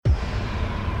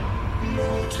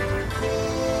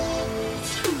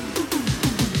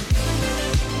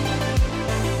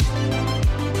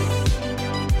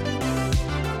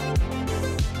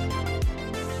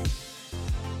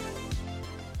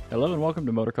Hello and welcome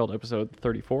to Motor Cult episode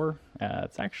 34.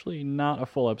 It's actually not a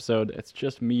full episode, it's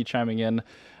just me chiming in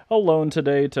alone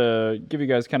today to give you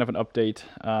guys kind of an update.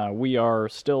 We are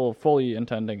still fully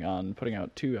intending on putting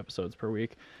out 2 episodes per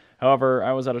week. However,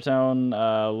 I was out of town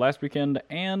last weekend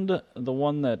and the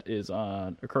one that is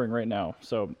occurring right now.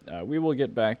 So we will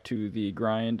get back to the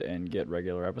grind and get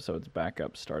regular episodes back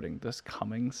up starting this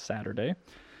coming Saturday.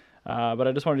 But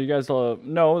I just wanted you guys to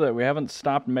know that we haven't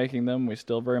stopped making them. We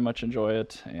still very much enjoy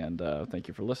it, and thank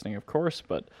you for listening, of course,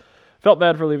 but felt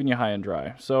bad for leaving you high and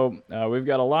dry. So we've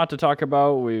got a lot to talk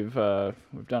about. We've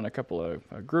done a couple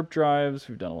of group drives.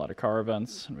 We've done a lot of car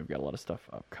events, and we've got a lot of stuff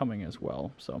upcoming as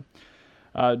well. So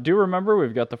do remember,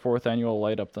 we've got the 4th annual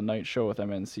Light Up the Night show with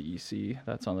MNCEC.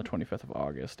 That's on the 25th of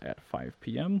August at 5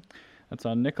 p.m. That's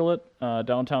on Nicollet,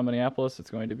 downtown Minneapolis. It's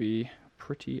going to be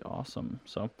pretty awesome.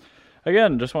 So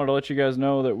again, just wanted to let you guys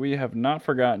know that we have not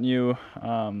forgotten you.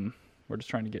 We're just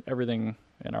trying to get everything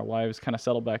in our lives kind of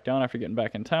settled back down after getting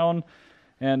back in town.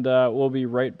 And we'll be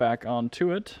right back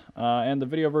onto it. And the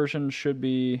video version should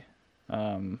be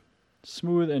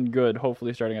smooth and good,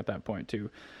 hopefully starting at that point too.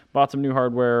 Bought some new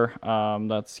hardware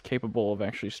that's capable of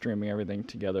actually streaming everything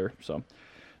together. So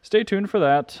stay tuned for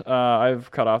that. I've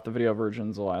cut off the video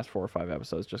versions the last 4 or 5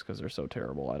 episodes just because they're so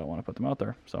terrible. I don't want to put them out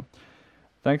there. So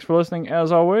thanks for listening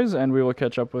as always, and we will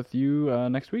catch up with you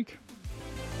next week.